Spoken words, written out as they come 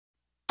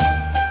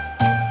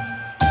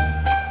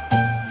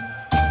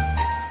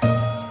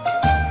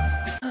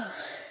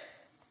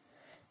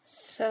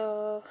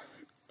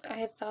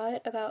I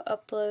thought about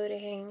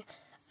uploading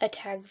a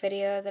tag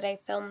video that I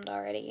filmed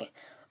already,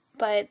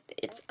 but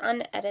it's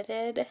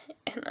unedited,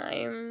 and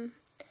I'm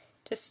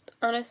just,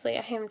 honestly,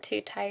 I am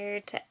too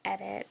tired to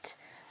edit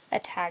a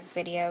tag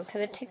video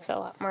because it takes a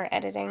lot more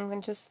editing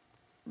than just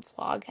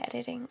vlog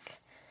editing.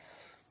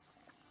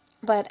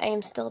 But I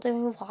am still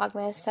doing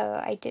Vlogmas,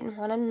 so I didn't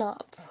want to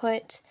not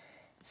put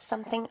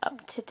something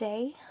up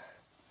today.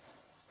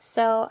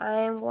 So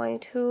I'm going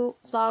to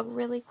vlog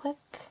really quick.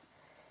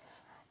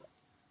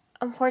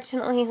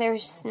 Unfortunately,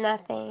 there's just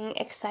nothing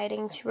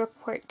exciting to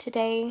report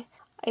today.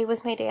 It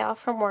was my day off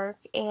from work,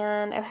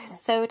 and I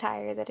was so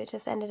tired that it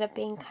just ended up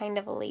being kind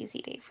of a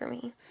lazy day for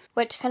me.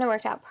 Which kind of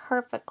worked out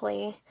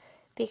perfectly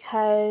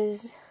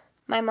because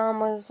my mom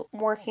was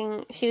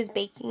working, she was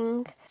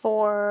baking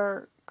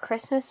for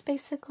Christmas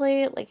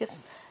basically. Like,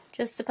 it's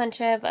just a bunch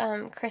of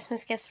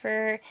Christmas gifts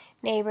for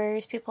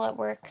neighbors, people at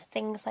work,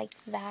 things like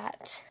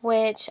that.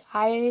 Which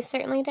I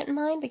certainly didn't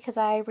mind because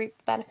I reaped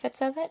the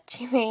benefits of it.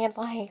 She made,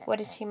 like, what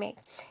did she make?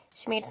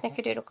 She made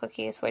snickerdoodle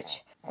cookies,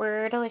 which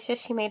were delicious.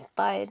 She made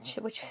fudge,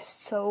 which was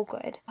so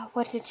good.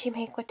 What did she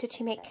make? What did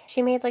she make?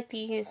 She made, like,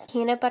 these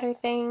peanut butter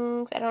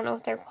things. I don't know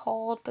what they're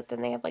called, but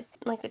then they have,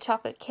 like the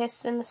chocolate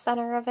kiss in the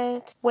center of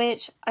it,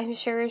 which I'm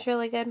sure is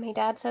really good. My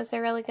dad says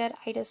they're really good.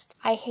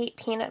 I hate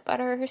peanut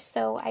butter,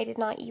 so I did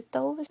not eat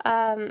those.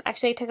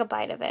 Actually, I took a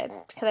bite of it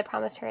because I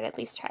promised her I'd at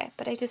least try it,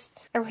 but I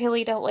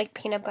really don't like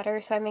peanut butter,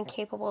 so I'm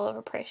incapable of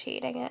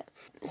appreciating it.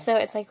 So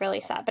it's, like,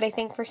 really sad. But I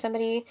think for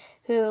somebody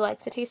who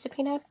likes the taste of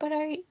peanut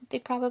butter,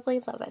 they'd probably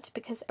love it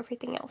because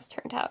everything else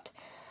turned out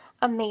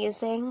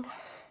amazing.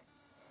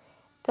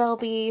 There'll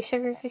be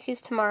sugar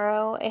cookies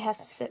tomorrow. It has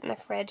to sit in the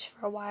fridge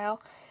for a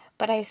while,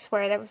 but I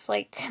swear that was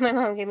like, my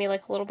mom gave me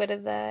like a little bit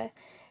of the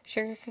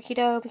sugar cookie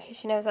dough because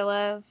she knows I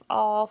love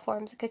all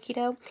forms of cookie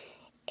dough,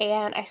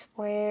 and I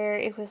swear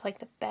it was like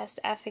the best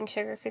effing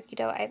sugar cookie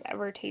dough I've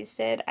ever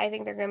tasted. I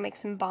think they're gonna make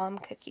some bomb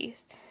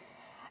cookies.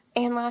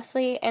 And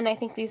lastly, and I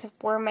think these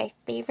were my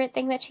favorite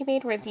thing that she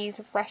made, were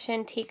these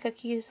Russian tea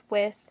cookies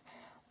with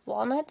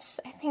walnuts,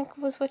 I think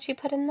was what she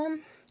put in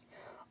them.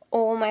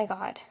 Oh my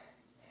god.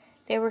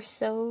 They were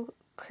so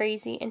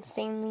crazy,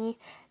 insanely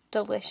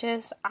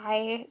delicious.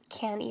 I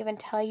can't even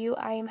tell you.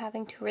 I am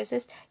having to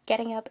resist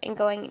getting up and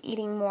going and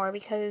eating more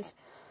because,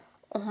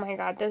 oh my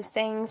god, those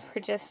things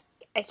were just,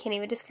 I can't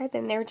even describe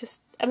them. They were just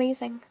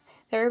amazing.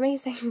 They're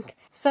amazing.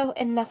 So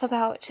enough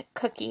about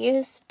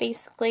cookies.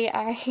 Basically,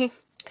 I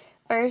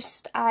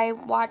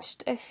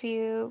watched a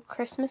few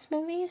Christmas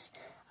movies.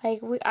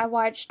 Like, I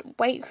watched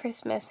White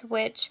Christmas,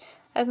 which,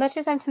 as much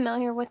as I'm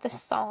familiar with the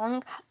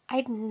song,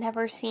 I'd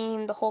never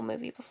seen the whole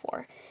movie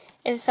before.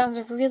 It sounds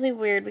really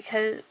weird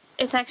because,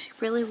 it's actually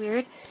really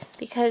weird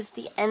because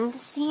the end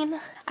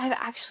scene, I've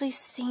actually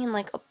seen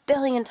like a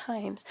billion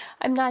times.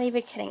 I'm not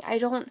even kidding.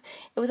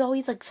 It was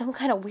always like some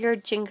kind of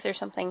weird jinx or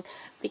something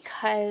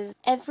because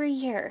every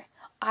year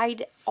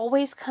I'd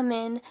always come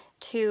in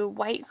to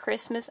White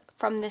Christmas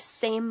from the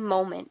same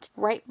moment,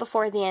 right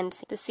before the end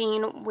scene. The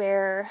scene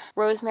where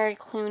Rosemary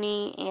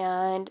Clooney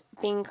and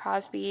Bing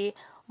Crosby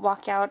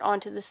walk out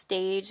onto the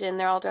stage and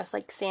they're all dressed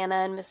like Santa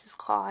and Mrs.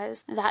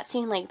 Claus. That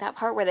scene, like that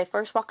part where they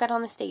first walk out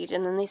on the stage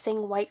and then they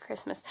sing White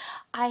Christmas.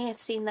 I have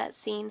seen that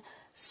scene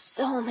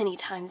so many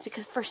times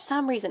because for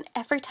some reason,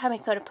 every time I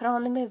go to put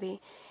on the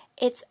movie,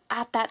 it's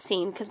at that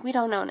scene because we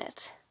don't own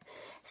it.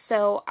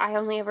 So I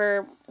only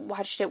ever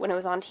watched it when it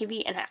was on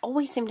TV, and I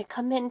always seem to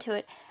come into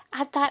it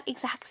at that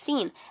exact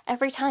scene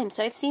every time.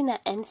 So I've seen that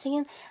end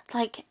scene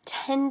like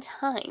 10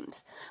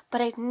 times,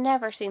 but I've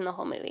never seen the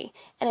whole movie,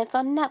 and it's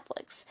on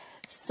Netflix.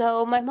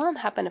 So my mom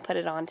happened to put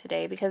it on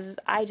today because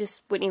I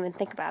just wouldn't even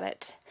think about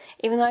it.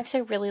 Even though I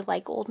actually really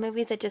like old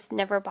movies, I just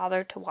never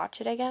bothered to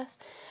watch it, I guess.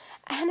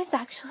 And it's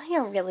actually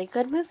a really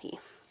good movie.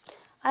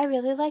 I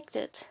really liked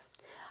it.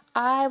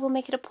 I will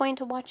make it a point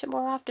to watch it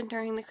more often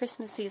during the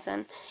Christmas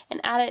season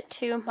and add it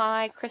to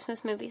my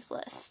Christmas movies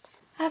list.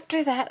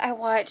 After that, I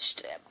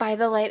watched By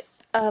the Light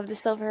of the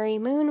Silvery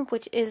Moon,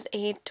 which is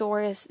a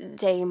Doris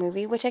Day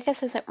movie, which I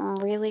guess isn't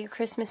really a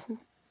Christmas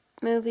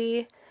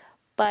movie,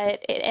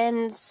 but it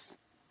ends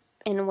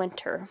in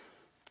winter.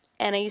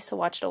 And I used to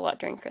watch it a lot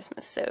during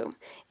Christmas, so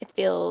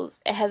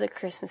it has a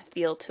Christmas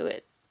feel to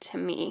it to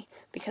me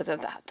because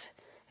of that.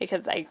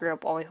 Because I grew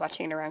up always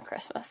watching it around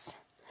Christmas.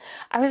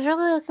 I was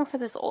really looking for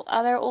this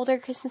older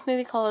Christmas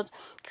movie called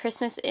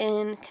Christmas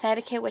in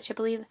Connecticut, which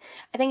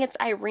I think it's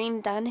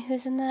Irene Dunn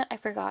who's in that. I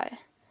forgot.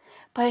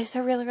 But it's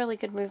a really, really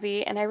good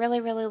movie, and I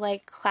really, really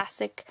like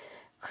classic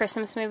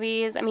Christmas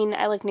movies. I mean,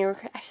 I like newer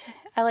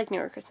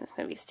Christmas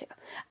movies too.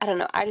 I don't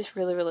know. I just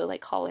really, really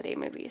like holiday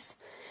movies.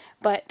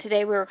 But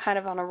today we were kind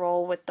of on a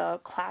roll with the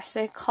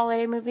classic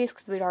holiday movies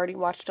because we'd already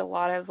watched a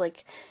lot of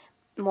like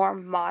more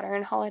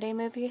modern holiday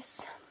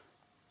movies.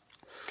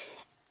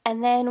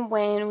 And then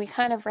when we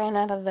kind of ran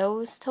out of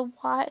those to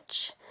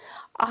watch,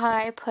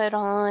 I put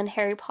on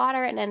Harry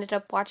Potter and ended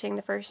up watching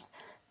the first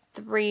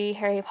 3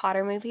 Harry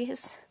Potter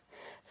movies.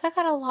 So I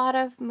got a lot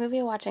of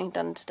movie watching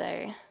done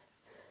today.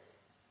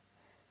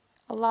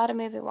 A lot of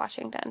movie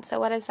watching done. So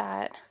what is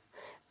that?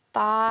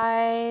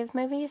 5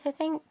 movies, I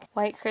think.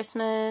 White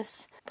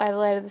Christmas, By the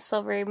Light of the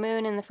Silvery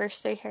Moon, and the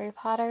first 3 Harry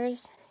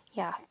Potters.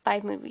 Yeah,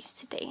 5 movies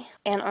today.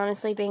 And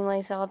honestly, being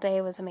lazy all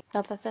day was amazing.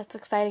 Not that that's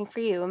exciting for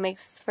you. It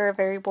makes for a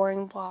very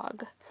boring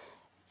vlog.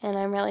 And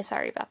I'm really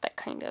sorry about that,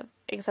 kind of.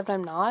 Except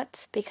I'm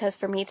not, because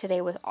for me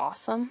today was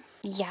awesome.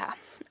 Yeah,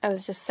 I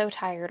was just so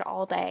tired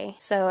all day.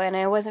 And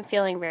I wasn't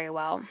feeling very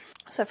well.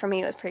 So for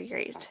me, it was pretty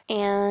great.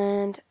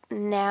 And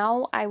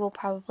now I will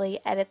probably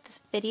edit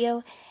this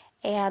video.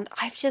 And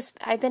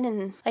I've been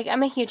in, like,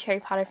 I'm a huge Harry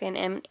Potter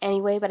fan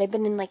anyway, but I've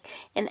been in, like,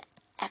 an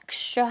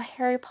extra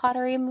Harry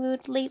Potter-y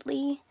mood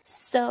lately.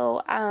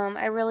 So,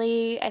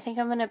 I think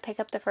I'm gonna pick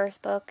up the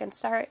first book and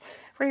start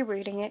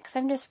rereading it, because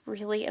I'm just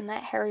really in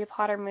that Harry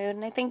Potter mood,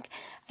 and I think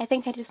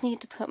I just need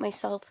to put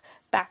myself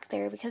back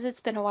there, because it's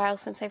been a while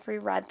since I've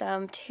reread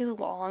them, too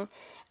long,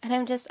 and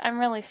I'm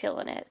really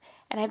feeling it.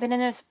 And I've been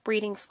in a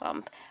reading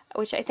slump,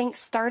 which I think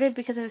started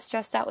because I was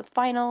stressed out with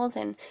finals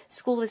and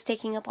school was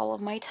taking up all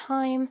of my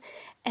time.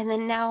 And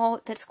then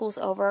now that school's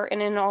over,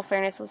 and in all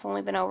fairness, it's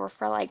only been over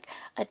for like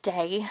a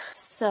day.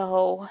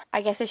 So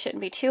I guess I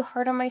shouldn't be too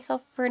hard on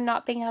myself for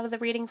not being out of the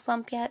reading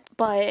slump yet.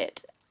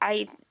 But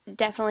I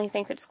definitely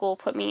think that school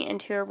put me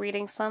into a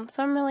reading slump,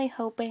 so I'm really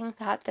hoping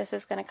that this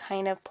is going to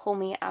kind of pull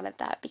me out of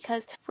that,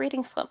 because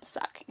reading slumps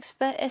suck,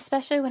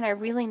 especially when I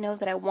really know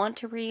that I want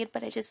to read,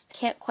 but I just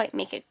can't quite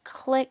make it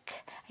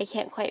click. I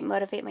can't quite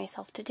motivate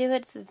myself to do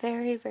it. It's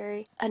very,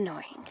 very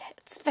annoying.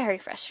 It's very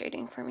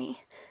frustrating for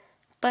me.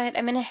 But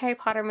I'm in a Harry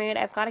Potter mood.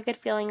 I've got a good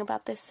feeling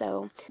about this,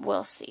 so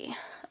we'll see.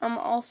 I'm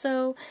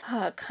also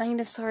kind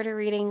of sort of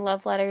reading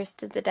Love Letters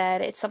to the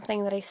Dead. It's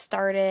something that I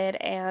started,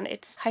 and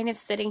it's kind of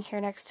sitting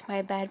here next to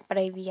my bed, but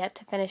I've yet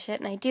to finish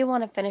it, and I do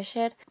want to finish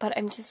it, but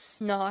I'm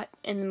just not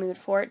in the mood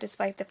for it,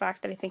 despite the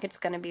fact that I think it's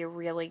going to be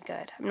really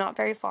good. I'm not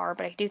very far,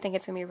 but I do think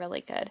it's going to be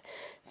really good.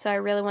 So I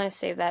really want to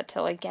save that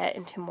till I get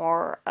into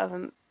more of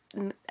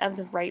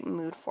the right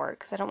mood for it,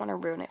 because I don't want to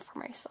ruin it for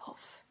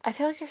myself. I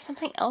feel like there's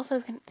something else I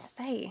was going to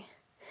say.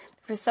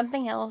 There was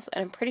something else,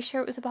 and I'm pretty sure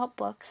it was about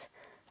books,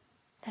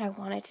 that I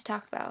wanted to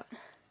talk about.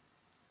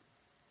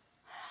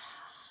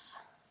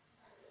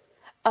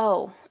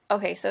 Oh,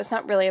 okay, so it's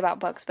not really about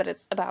books, but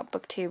it's about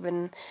booktube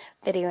and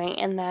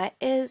videoing, and that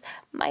is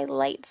my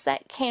light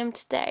set came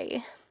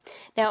today.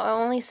 Now, I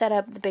only set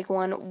up the big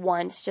one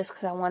once, just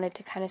because I wanted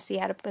to kind of see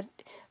how to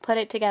put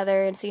it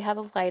together and see how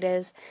the light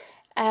is,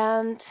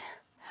 and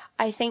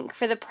I think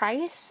for the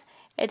price,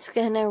 it's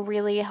going to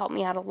really help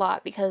me out a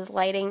lot, because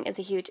lighting is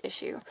a huge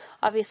issue.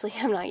 Obviously,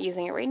 I'm not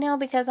using it right now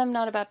because I'm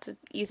not about to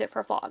use it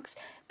for vlogs,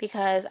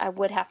 because I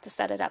would have to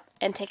set it up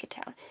and take it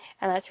down,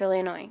 and that's really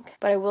annoying.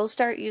 But I will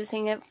start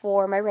using it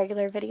for my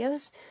regular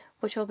videos,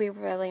 which will be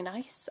really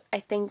nice.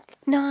 I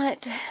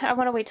want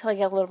to wait till I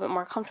get a little bit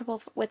more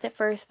comfortable with it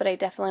first, but I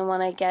definitely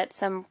want to get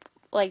some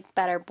like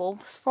better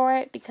bulbs for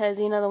it, because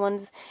the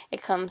ones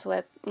it comes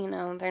with,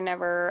 they're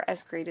never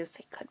as great as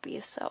they could be.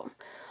 So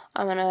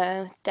I'm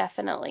gonna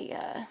definitely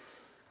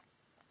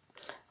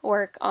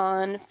work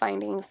on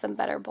finding some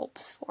better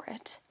bulbs for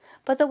it.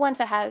 But the ones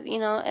that have,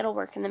 it'll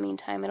work in the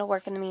meantime. It'll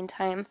work in the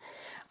meantime.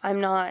 I'm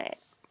not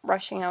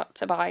rushing out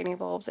to buy new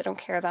bulbs. I don't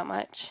care that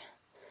much.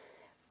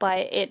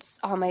 But it's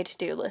on my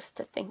to-do list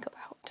to think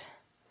about.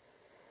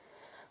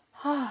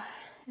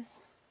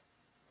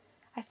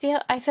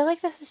 I feel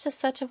like this is just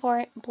such a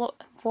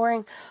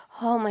boring,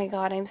 oh my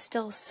god, I'm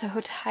still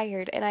so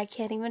tired and I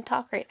can't even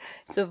talk right.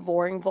 It's a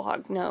boring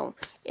vlog. No,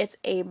 it's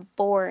a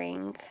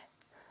boring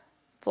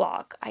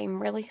vlog.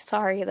 I'm really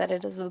sorry that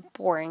it is a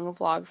boring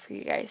vlog for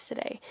you guys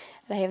today.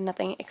 And I have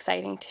nothing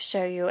exciting to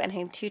show you, and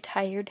I'm too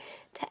tired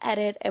to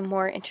edit a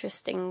more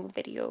interesting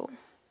video.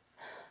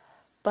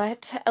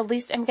 But at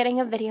least I'm getting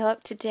a video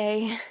up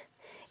today.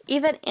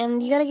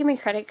 And you gotta give me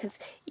credit, because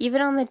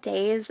even on the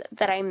days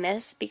that I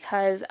miss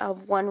because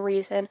of one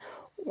reason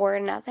or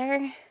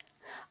another,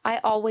 I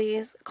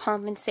always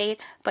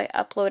compensate by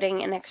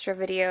uploading an extra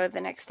video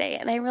the next day.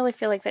 And I really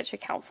feel like that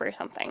should count for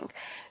something,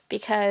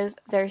 because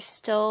there's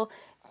still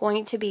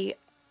going to be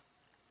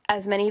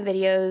as many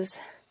videos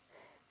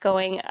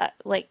going,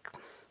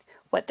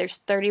 there's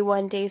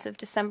 31 days of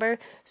December,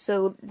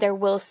 so there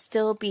will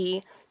still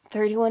be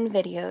 31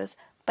 videos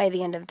by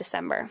the end of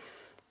December.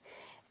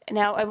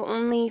 Now, I've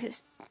only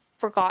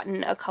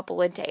forgotten a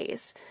couple of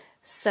days,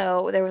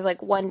 so there was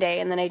like one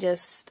day, and then I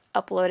just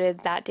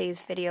uploaded that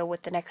day's video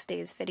with the next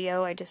day's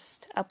video. I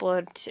just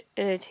uploaded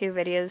 2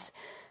 videos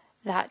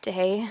that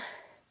day.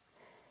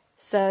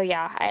 So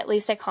yeah, at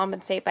least I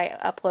compensate by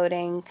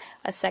uploading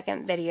a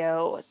second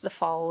video the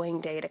following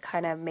day to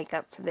kind of make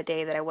up for the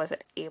day that I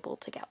wasn't able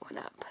to get one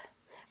up,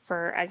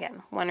 for,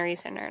 again, one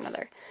reason or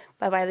another.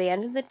 But by the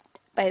end of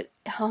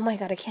oh my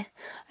god,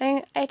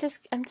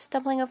 I'm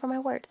stumbling over my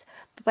words.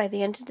 But by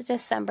the end of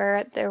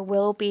December, there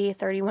will be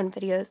 31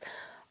 videos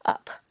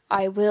up.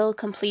 I will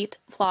complete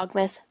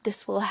Vlogmas.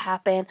 This will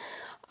happen.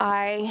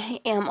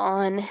 I am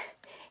on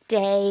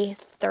day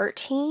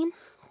 13.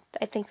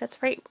 I think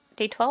that's right.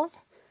 Day 12?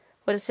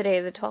 What is today,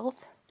 the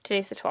 12th?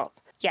 Today's the 12th.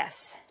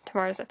 Yes,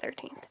 Tomorrow's the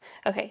 13th.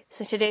 Okay,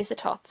 so today's the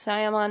 12th. So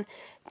I am on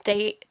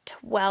day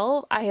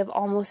 12. I have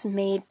almost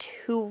made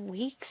 2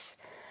 weeks.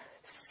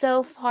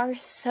 So far,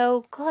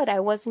 so good. I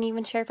wasn't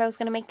even sure if I was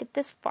going to make it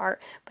this far.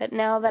 But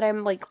now that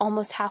I'm like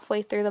almost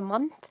halfway through the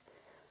month,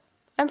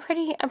 I'm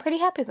pretty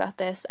happy about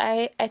this.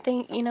 I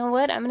think, you know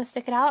what? I'm going to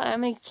stick it out.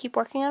 I'm going to keep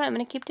working on it. I'm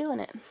going to keep doing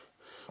it.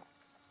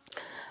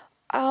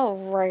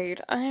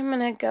 Alright, I'm going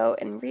to go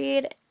and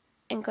read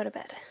and go to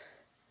bed.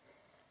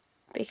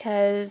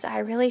 Because I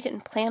really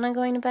didn't plan on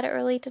going to bed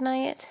early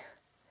tonight.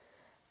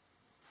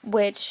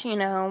 Which, you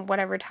know,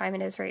 whatever time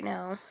it is right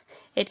now.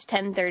 It's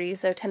 10:30,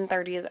 so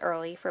 10:30 is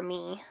early for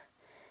me.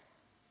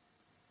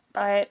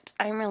 But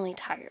I'm really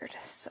tired,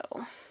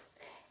 so...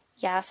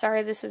 yeah,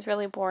 sorry this was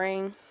really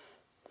boring.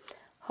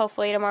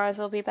 Hopefully tomorrow's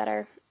will be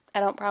better. I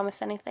don't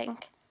promise anything.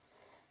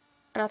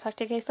 And I'll talk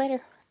to you guys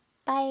later.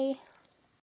 Bye!